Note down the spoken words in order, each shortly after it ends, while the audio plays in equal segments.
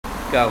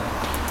Go.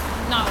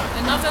 Now,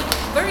 another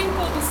very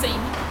important thing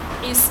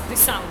is the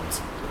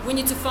sound. We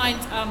need to find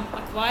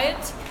a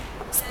quiet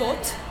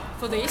spot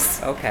for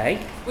this, Okay.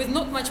 with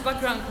not much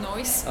background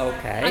noise,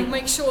 Okay. and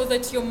make sure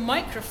that your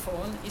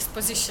microphone is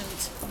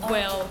positioned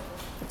well,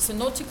 so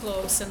not too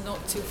close and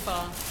not too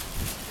far.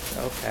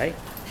 Okay.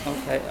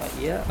 Okay.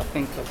 Yeah, I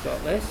think I've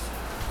got this.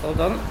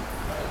 Hold on.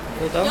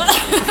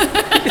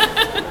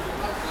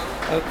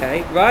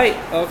 Okay. Right.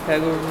 Okay.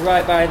 We're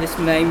right by this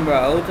main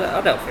road. I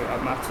don't think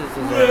that matters,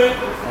 does it?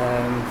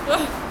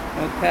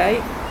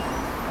 Okay.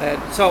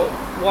 So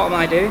what am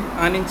I doing?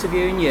 I'm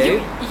interviewing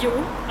you. You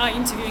are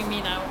interviewing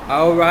me now.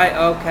 Oh right.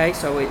 Okay.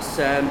 So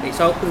it's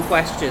open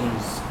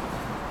questions.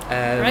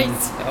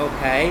 Right.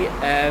 Okay.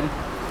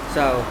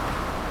 So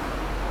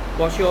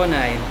what's your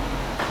name?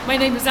 My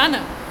name is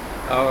Anna.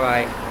 All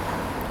right.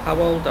 How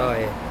old are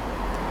you?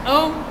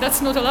 Oh,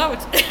 that's not allowed.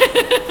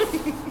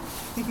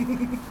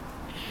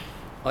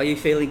 Are you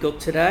feeling good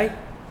today?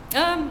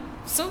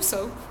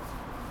 So.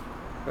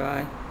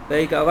 Right. There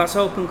you go. That's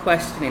open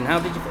questioning. How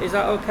did you? Is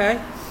that okay?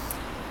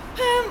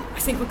 I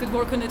think we could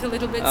work on it a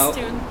little bit, Oh,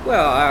 Stephen.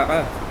 well,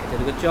 I think you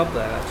did a good job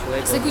there, actually.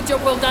 It's a good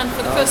job, well done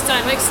for the first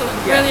time. Excellent,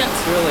 Yeah, brilliant.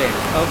 brilliant.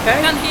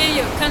 Okay. Can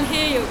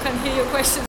hear your questions.